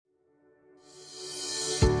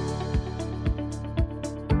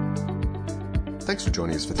Thanks for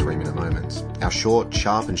joining us for 3 Minute Moments, our short,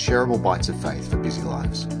 sharp and shareable bites of faith for busy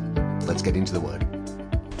lives. Let's get into the Word.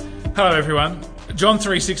 Hello everyone. John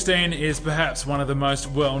 3:16 is perhaps one of the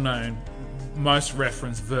most well-known, most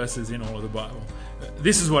referenced verses in all of the Bible.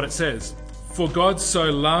 This is what it says: "For God so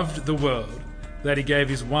loved the world that he gave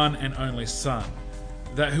his one and only Son,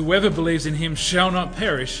 that whoever believes in him shall not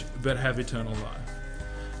perish but have eternal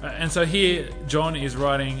life." And so here John is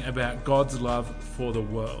writing about God's love for the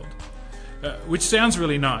world, which sounds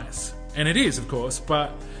really nice, and it is, of course,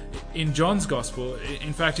 but in John's Gospel,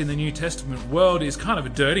 in fact in the New Testament, world is kind of a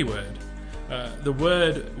dirty word. The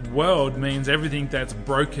word world means everything that's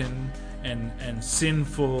broken and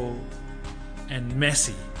sinful and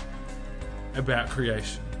messy about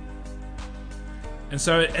creation. And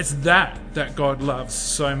so it's that God loves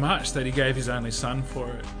so much that he gave his only Son for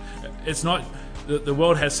it. It's not the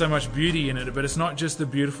world has so much beauty in it, but it's not just the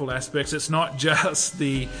beautiful aspects. It's not just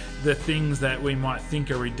the things that we might think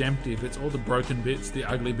are redemptive. It's all the broken bits, the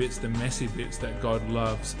ugly bits, the messy bits that God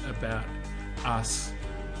loves about us.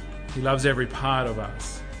 He loves every part of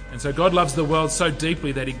us. And so God loves the world so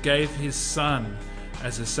deeply that he gave his Son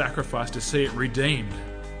as a sacrifice to see it redeemed.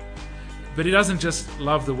 But he doesn't just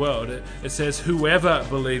love the world. It says whoever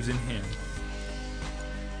believes in him.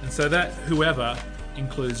 And so that whoever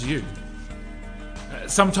includes you.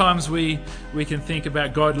 Sometimes we can think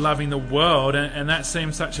about God loving the world, and that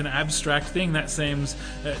seems such an abstract thing. That seems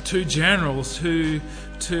too general,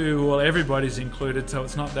 well, everybody's included, so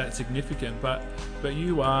it's not that significant. But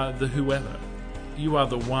you are the whoever. You are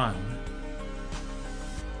the one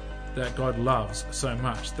that God loves so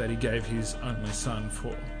much that he gave his only Son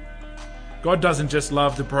for. God doesn't just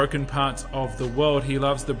love the broken parts of the world, he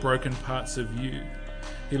loves the broken parts of you.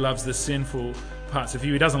 He loves the sinful parts of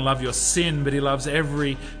you. He doesn't love your sin, but he loves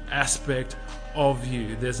every aspect of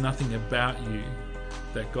you. There's nothing about you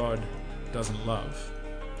that God doesn't love,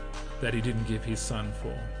 that he didn't give his Son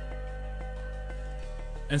for.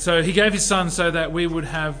 And so he gave his Son so that we would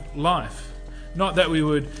have life. Not that we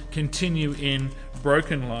would continue in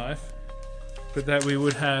broken life, but that we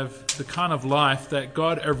would have the kind of life that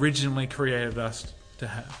God originally created us to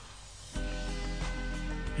have.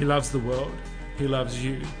 He loves the world. He loves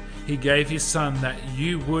you. He gave his Son that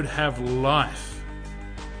you would have life.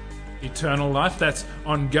 Eternal life, that's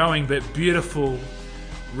ongoing but beautiful,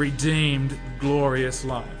 redeemed, glorious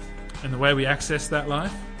life. And the way we access that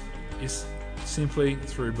life is simply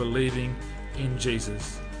through believing in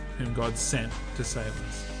Jesus, whom God sent to save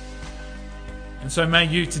us. And so may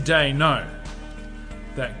you today know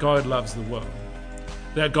that God loves the world,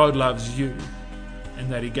 that God loves you,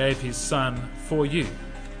 and that he gave his Son for you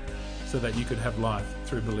so that you could have life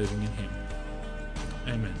through believing in him.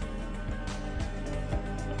 Amen.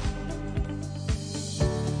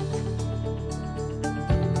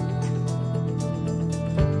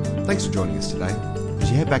 Thanks for joining us today.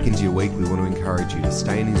 As you head back into your week, we want to encourage you to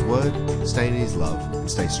stay in his word, stay in his love,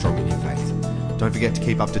 and stay strong in your faith. Don't forget to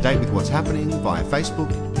keep up to date with what's happening via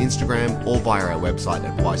Facebook, Instagram, or via our website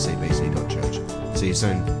at ycbc.church. See you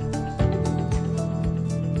soon.